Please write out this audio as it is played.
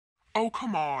Oh,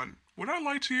 come on. Would I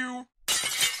lie to you?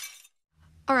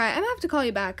 Alright, I'm gonna have to call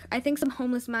you back. I think some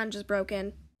homeless man just broke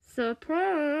in.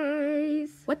 Surprise!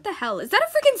 What the hell? Is that a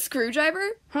freaking screwdriver?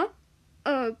 Huh?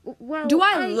 Well, Do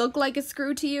I look like a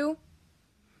screw to you?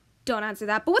 Don't answer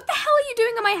that. But what the hell are you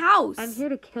doing in my house? I'm here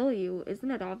to kill you.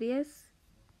 Isn't it obvious?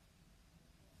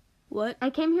 What? I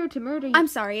came here to murder you. I'm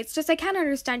sorry, it's just I can't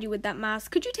understand you with that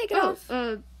mask. Could you take it off?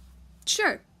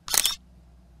 Sure.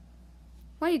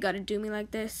 Why you gotta do me like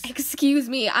this? Excuse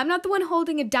me, I'm not the one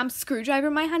holding a damn screwdriver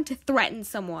in my hand to threaten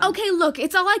someone. Okay, look,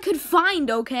 it's all I could find,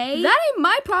 okay? That ain't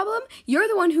my problem. You're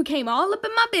the one who came all up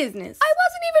in my business. I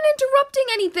wasn't even interrupting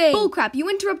anything. Bullcrap, you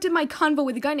interrupted my convo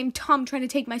with a guy named Tom trying to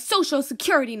take my social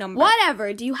security number.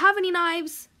 Whatever, do you have any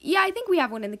knives? Yeah, I think we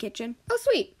have one in the kitchen. Oh,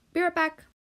 sweet. Be right back.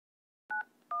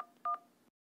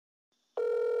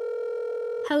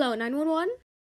 Hello, 911?